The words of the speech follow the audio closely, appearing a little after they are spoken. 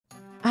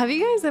Have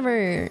you guys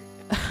ever,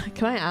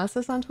 can I ask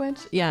this on Twitch?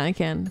 Yeah, I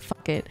can.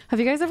 Fuck it. Have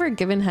you guys ever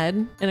given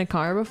head in a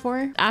car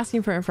before?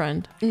 Asking for a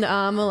friend. No,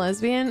 I'm a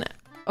lesbian.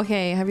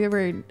 Okay, have you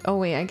ever, oh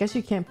wait, I guess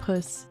you can't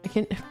puss. I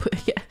can't,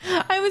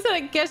 yeah. I was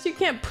I guess you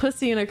can't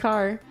pussy in a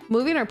car.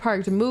 Moving or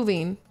parked?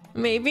 Moving.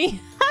 Maybe.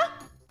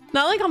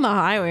 Not like on the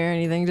highway or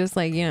anything, just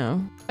like, you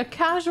know, a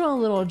casual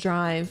little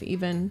drive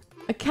even.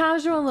 A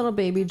casual little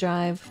baby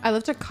drive. I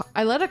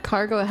let a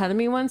car go ahead of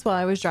me once while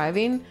I was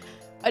driving.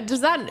 What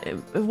does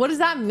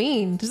that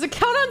mean? Does it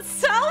count on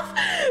self?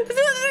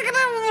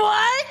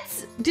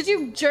 What? Did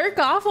you jerk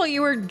off while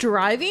you were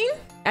driving?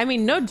 I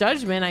mean, no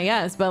judgment, I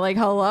guess, but like,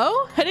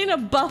 hello? Hitting a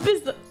bump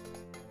is the...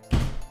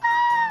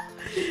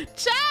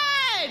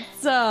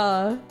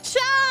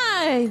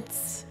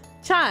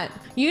 Chat.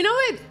 You know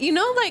it, you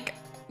know, like,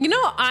 you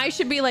know, I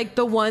should be like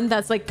the one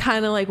that's like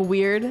kind of like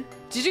weird.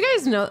 Did you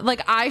guys know,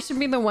 like, I should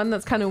be the one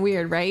that's kind of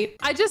weird, right?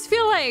 I just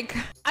feel like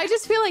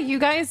you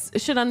guys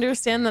should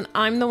understand that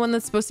I'm the one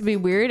that's supposed to be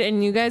weird,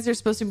 and you guys are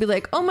supposed to be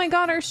like, oh my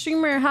God, our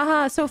streamer,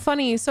 haha, so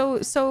funny, so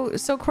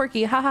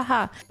quirky, ha ha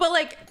ha. But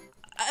like,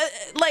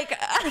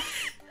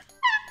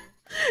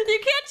 you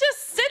can't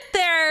just sit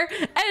there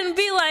and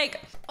be like,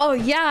 oh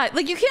yeah,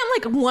 like you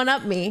can't like one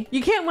up me.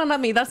 You can't one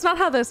up me. That's not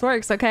how this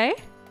works, okay?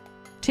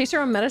 Taste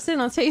your own medicine.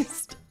 I'll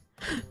taste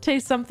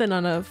something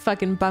on a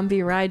fucking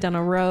bumpy ride down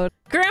a road.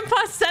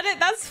 Grandpa said it.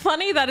 That's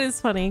funny. That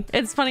is funny.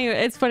 It's funny.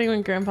 It's funny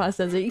when grandpa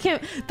says it. You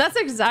can't, that's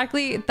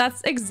exactly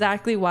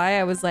why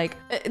I was like,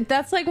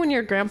 that's like when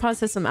your grandpa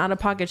says some out of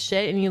pocket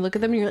shit and you look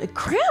at them and you're like,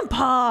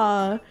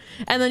 grandpa.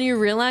 And then you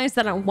realize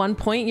that at one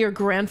point your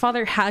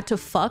grandfather had to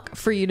fuck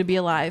for you to be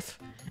alive.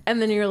 And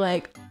then you're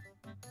like,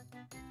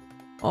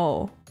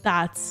 oh,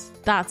 that's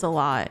a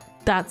lot.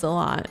 That's a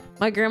lot.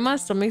 My grandma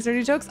still makes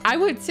dirty jokes. I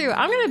would too.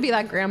 I'm going to be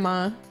that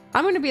grandma.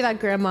 I'm going to be that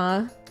grandma.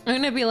 I'm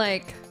going to be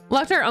like,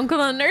 locked our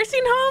uncle in a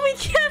nursing home.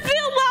 He can't be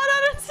allowed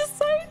out of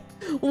society.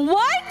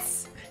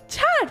 What?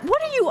 Chad,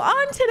 what are you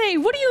on today?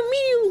 What do you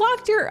mean you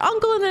locked your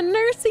uncle in a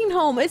nursing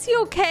home? Is he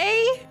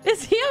okay?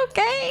 Is he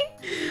okay?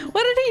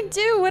 What did he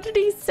do? What did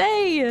he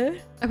say?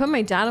 I put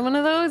my dad in one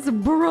of those.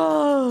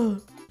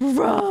 Bruh.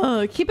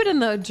 Keep it in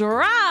the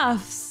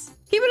drafts.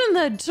 Keep it in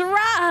the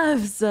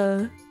drafts.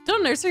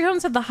 Don't nursery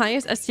homes have the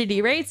highest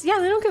STD rates? Yeah,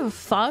 they don't give a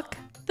fuck.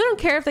 They don't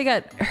care if they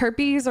got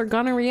herpes or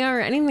gonorrhea or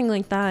anything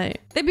like that.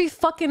 They'd be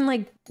fucking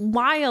like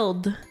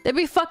wild. They'd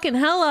be fucking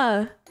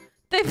hella.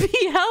 They'd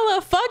be hella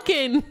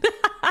fucking.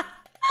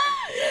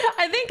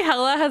 I think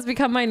hella has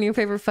become my new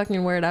favorite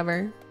fucking word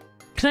ever.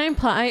 Can I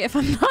imply if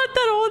I'm not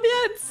that old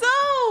yet?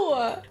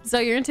 So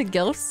you're into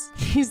gilfs?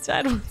 He's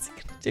dead. What's he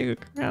gonna do?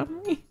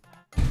 Crown me?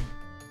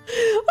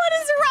 What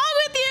is wrong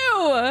with you?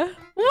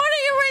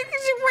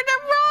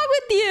 What's wrong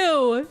with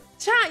you?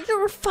 Chat,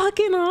 you're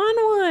fucking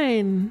on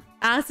one.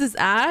 Ass is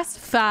ass.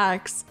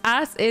 Facts.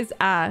 Ass is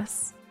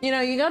ass. You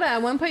know, you gotta,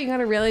 at one point, you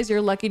gotta realize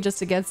you're lucky just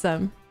to get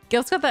some.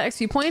 Gil's got that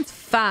XP points.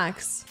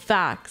 Facts.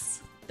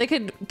 Facts. They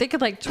could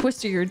like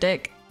twist your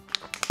dick.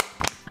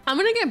 I'm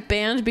gonna get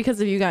banned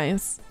because of you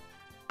guys.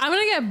 I'm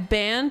gonna get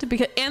banned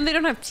because, and they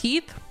don't have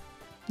teeth.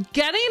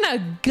 Getting a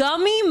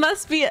gummy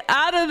must be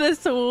out of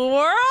this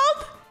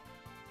world.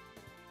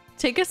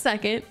 Take a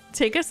second.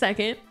 Take a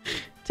second.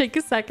 Take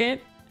a second.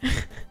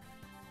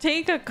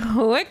 Take a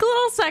quick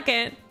little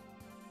second.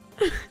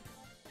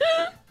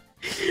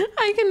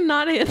 I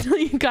cannot handle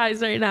you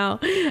guys right now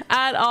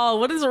at all.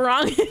 What is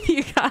wrong with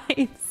you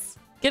guys?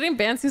 Getting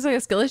banned seems like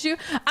a skill issue.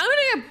 I'm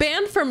gonna get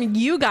banned from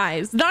you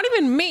guys, not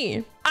even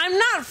me. I'm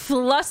not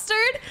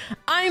flustered.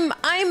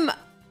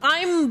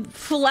 I'm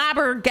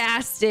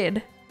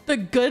flabbergasted. The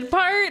good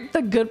part,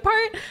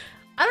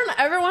 I don't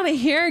ever want to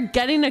hear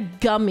getting a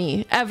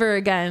gummy ever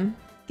again.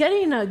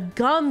 Getting a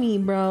gummy,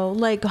 bro.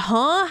 Like,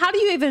 huh? How do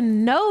you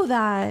even know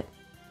that?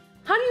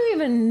 How do you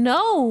even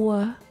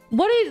know?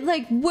 What is,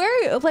 like,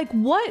 where, like,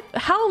 what?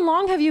 How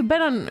long have you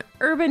been on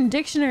Urban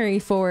Dictionary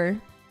for?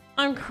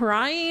 I'm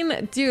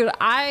crying. Dude,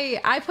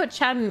 I put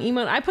chat in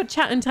emote. I put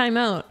chat in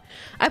timeout.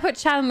 I put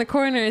chat in the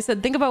corner and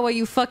said, think about what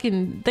you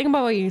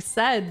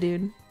said,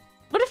 dude.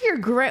 What if your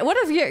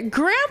grandpa's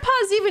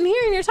even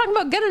here and you're talking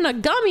about getting a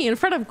gummy in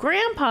front of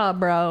grandpa,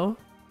 bro?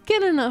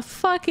 Getting a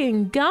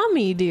fucking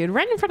gummy, dude,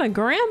 right in front of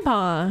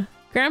grandpa.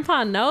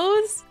 Grandpa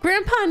knows?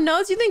 Grandpa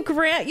knows? You think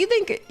you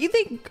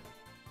think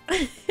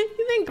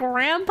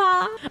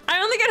grandpa?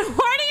 I only get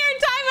hornier in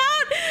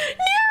timeout?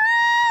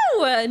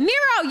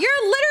 Nero,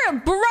 you're literally,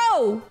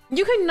 bro.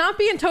 You could not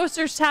be in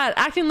Toaster's chat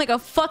acting like a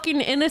fucking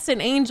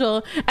innocent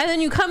angel, and then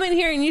you come in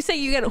here and you say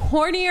you get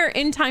hornier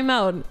in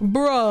timeout,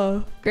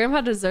 bro. Grandpa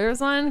deserves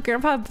one.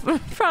 Grandpa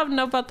probably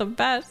know about the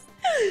best.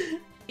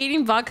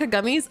 Eating vodka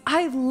gummies.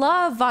 I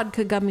love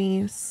vodka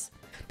gummies.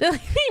 They're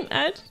like the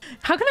edge.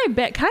 How can I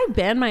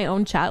ban my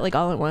own chat like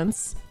all at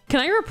once? Can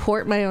I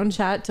report my own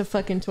chat to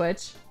fucking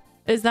Twitch?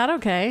 Is that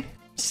okay?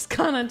 Just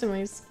gone onto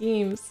my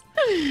schemes.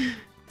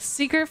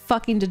 Secret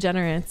fucking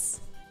degenerates.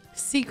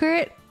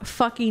 Secret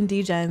fucking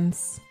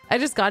degens. I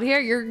just got here.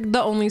 You're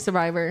the only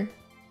survivor.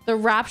 The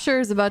rapture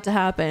is about to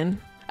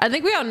happen. I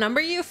think we outnumber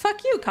you.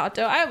 Fuck you,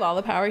 Kato. I have all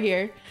the power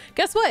here.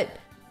 Guess what?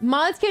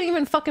 Mods can't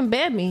even fucking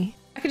ban me.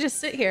 I could just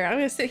sit here. I'm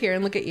gonna sit here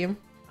and look at you.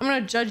 I'm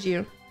gonna judge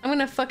you. I'm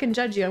gonna fucking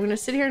judge you. I'm gonna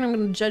sit here and I'm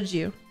gonna judge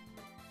you.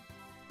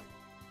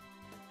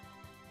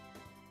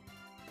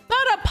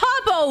 Not a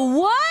papa,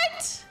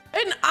 what?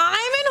 And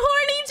I'm in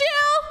horny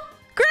jail?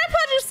 Grandpa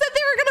just said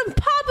they were gonna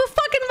pop a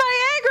fucking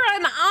Viagra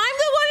and I'm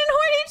the one in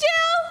horny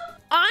jail?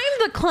 I'm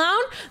the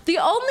clown. The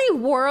only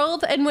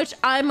world in which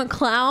I'm a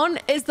clown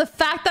is the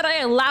fact that I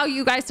allow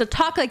you guys to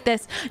talk like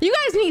this. You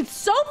guys need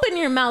soap in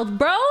your mouth,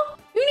 bro.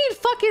 You need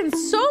fucking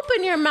soap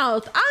in your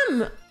mouth.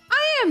 I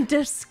am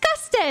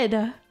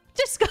disgusted.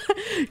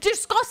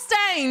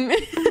 Disgusting.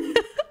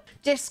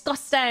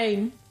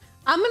 Disgusting.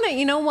 I'm gonna,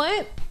 you know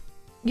what?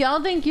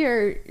 Y'all think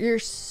you're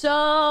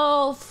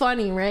so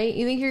funny, right?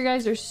 You think you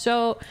guys are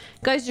so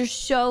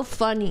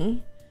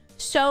funny.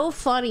 So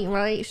funny,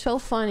 right? So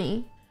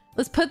funny.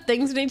 Let's put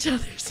things in each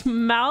other's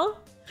mouth.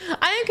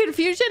 I am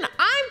confusion.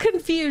 I'm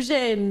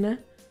confusion.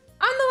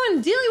 I'm the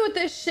one dealing with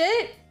this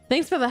shit.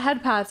 Thanks for the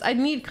head pats. I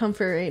need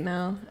comfort right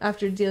now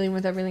after dealing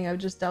with everything I've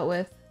just dealt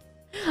with.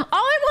 All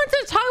I wanted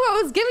to talk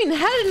about was giving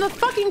head in the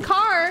fucking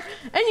car.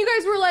 And you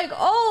guys were like,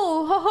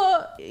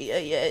 oh,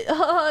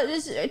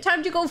 it's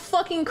time to go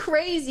fucking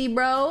crazy,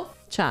 bro.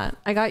 Chat,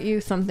 I got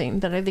you something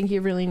that I think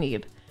you really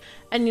need.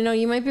 And you know,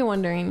 you might be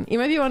wondering,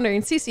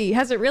 Cece,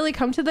 has it really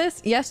come to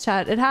this? Yes,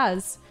 chat, it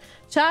has.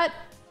 Chat,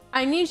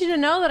 I need you to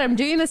know that I'm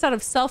doing this out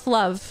of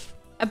self-love.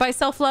 By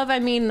self-love, I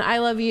mean, I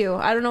love you.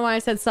 I don't know why I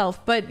said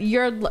self, but you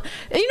know what?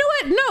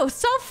 No,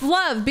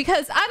 self-love,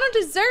 because I don't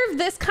deserve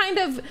this kind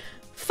of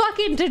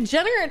fucking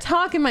degenerate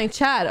talk in my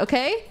chat,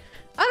 okay?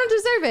 I don't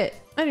deserve it.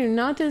 I do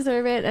not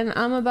deserve it, and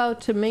I'm about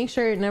to make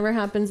sure it never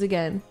happens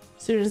again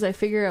as soon as I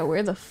figure out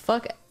where the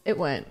fuck it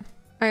went.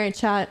 All right,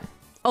 chat,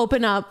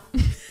 open up.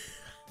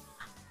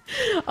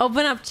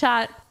 Open up,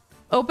 chat.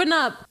 Open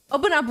up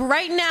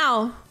right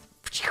now.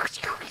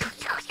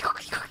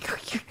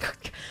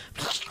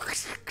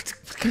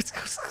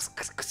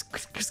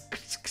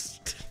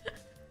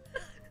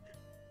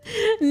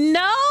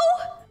 No?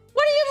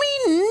 What do you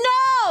mean no?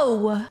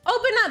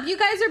 Open up. You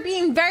guys are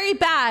being very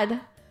bad.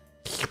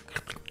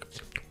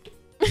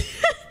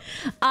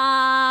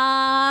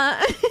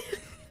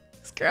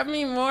 Scrub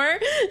me more.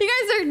 You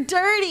guys are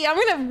dirty. I'm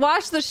gonna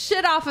wash the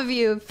shit off of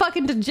you.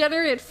 Fucking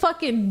degenerate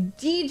fucking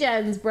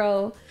degens,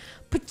 bro.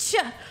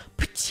 Pacha,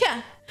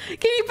 pacha.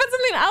 Can you put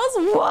something else?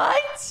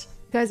 What?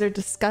 You guys are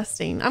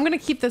disgusting. I'm gonna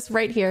keep this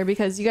right here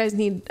because you guys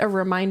need a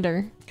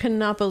reminder.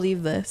 Cannot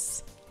believe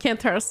this. Can't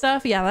throw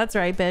stuff? Yeah, that's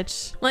right,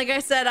 bitch. Like I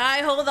said,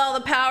 I hold all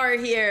the power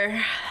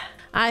here.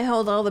 I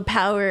hold all the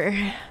power.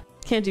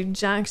 Can't do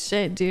jack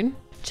shit, dude.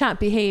 Chat,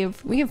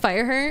 behave. We can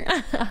fire her.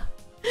 No,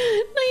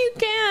 you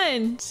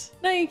can't.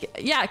 No, you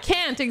can't. Yeah,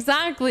 can't.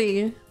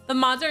 Exactly. The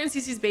mods are in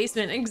CC's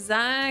basement.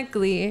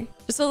 Exactly.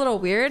 Just a little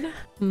weird.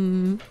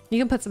 You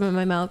can put some in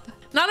my mouth.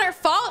 Not our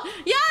fault.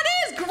 Yeah,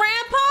 it is,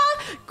 Grandpa.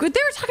 Good. They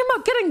were talking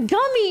about getting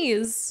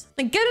gummies.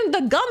 Like getting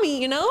the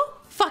gummy, you know?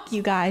 Fuck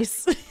you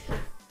guys.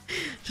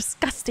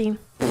 Disgusting.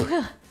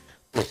 I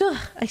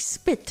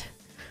spit.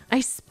 I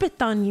spit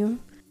on you.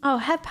 Oh,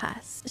 head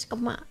pass. Head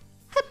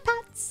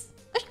pats.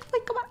 Head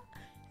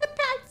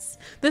pats.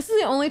 This is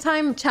the only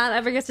time chat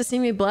ever gets to see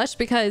me blush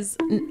because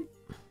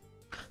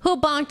who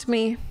bonked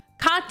me?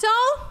 Kato?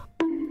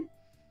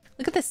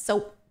 Look at this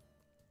soap.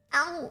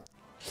 Ow.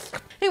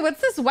 Hey,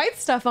 what's this white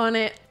stuff on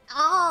it?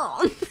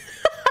 Oh.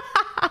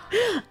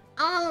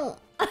 Oh.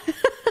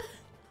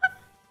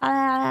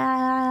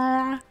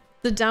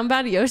 The down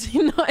bad Yoshi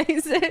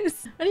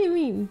noises. What do you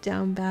mean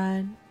down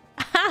bad?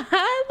 Look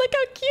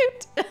how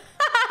cute. Look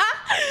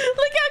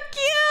how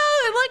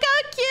cute. Look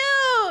how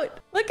cute.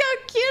 Look how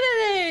cute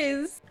it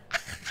is.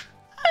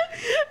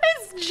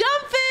 It's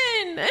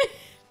jumping. Look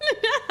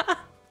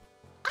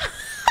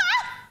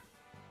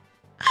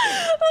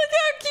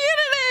how cute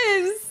it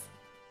is.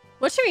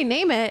 What should we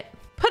name it?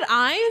 Put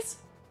eyes?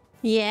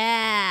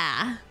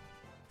 Yeah.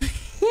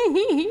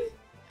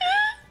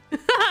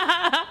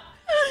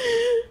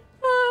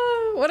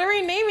 What are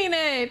we naming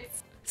it?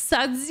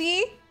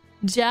 Sudsy?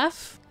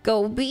 Jeff?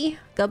 Gubby?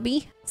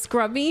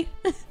 Scrubby?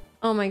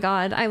 Oh my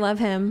god, I love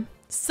him.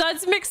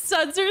 Suds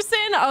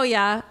McSudserson? Oh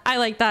yeah, I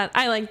like that.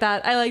 I like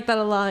that. I like that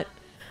a lot.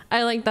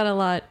 I like that a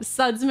lot.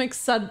 Suds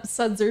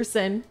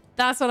McSudserson.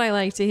 That's what I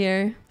like to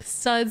hear.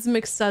 Suds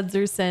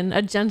McSudserson,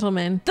 a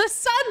gentleman. The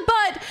Sud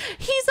Bud!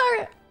 He's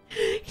our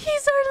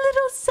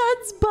little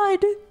Suds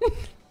Bud.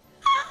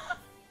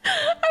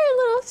 Our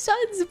little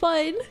Suds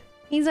Bud.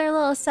 He's our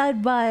little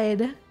Sud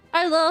Bud.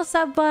 Our little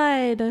Sud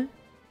Bud.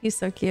 He's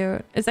so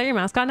cute. Is that your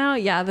mascot now?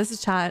 Yeah, this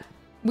is chat.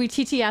 We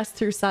TTS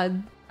through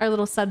Sud. Our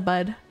little Sud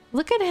Bud.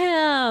 Look at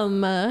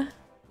him.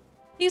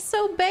 He's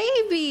so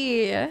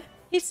baby.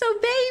 He's so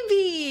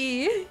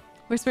baby.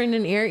 Whispering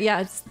in ear.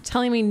 Yeah, it's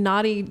telling me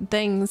naughty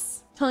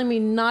things. Telling me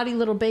naughty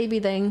little baby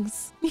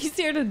things. He's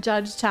here to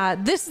judge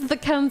chat. This is the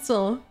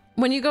council.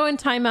 When you go in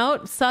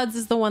timeout, Suds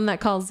is the one that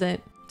calls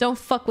it. Don't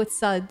fuck with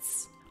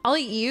Suds. I'll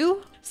eat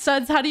you.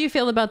 Suds, how do you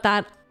feel about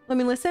that? Let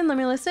me listen. Let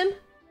me listen.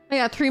 I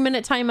got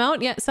 3-minute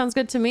timeout. Yeah, sounds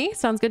good to me.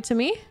 Sounds good to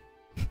me.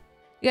 You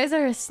guys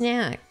are a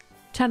snack.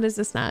 Chat is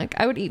a snack.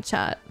 I would eat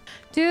chat.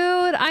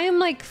 Dude, I am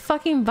like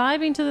fucking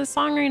vibing to this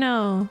song right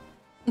now.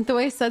 The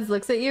way Suds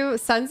looks at you,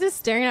 Suds is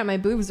staring at my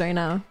boobs right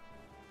now.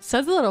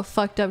 Suds a little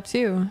fucked up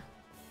too.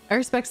 I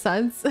respect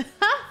Suds.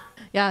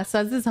 Yeah,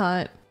 Suds is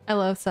hot. I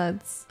love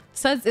Suds.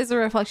 Suds is a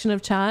reflection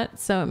of chat,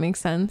 so it makes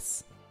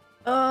sense.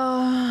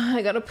 Oh,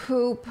 I gotta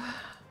poop.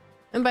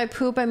 And by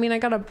poop, I mean I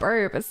gotta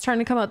burp. It's trying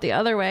to come out the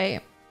other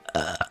way.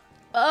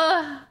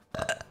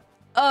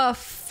 Oh,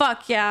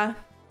 fuck yeah.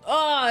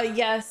 Oh,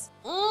 yes.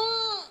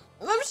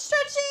 I'm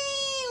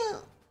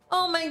stretching.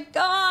 Oh my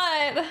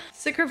God.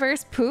 Sick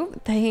reverse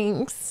poop?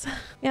 Thanks.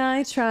 Yeah,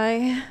 I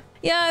try.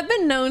 Yeah, I've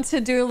been known to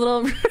do a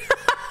little...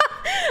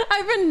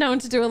 I've been known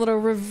to do a little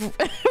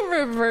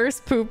reverse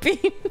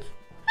pooping.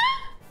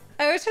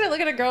 I always try to look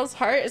at a girl's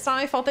heart. It's not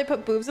my fault they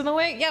put boobs in the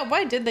way. Yeah,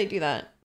 why did they do that?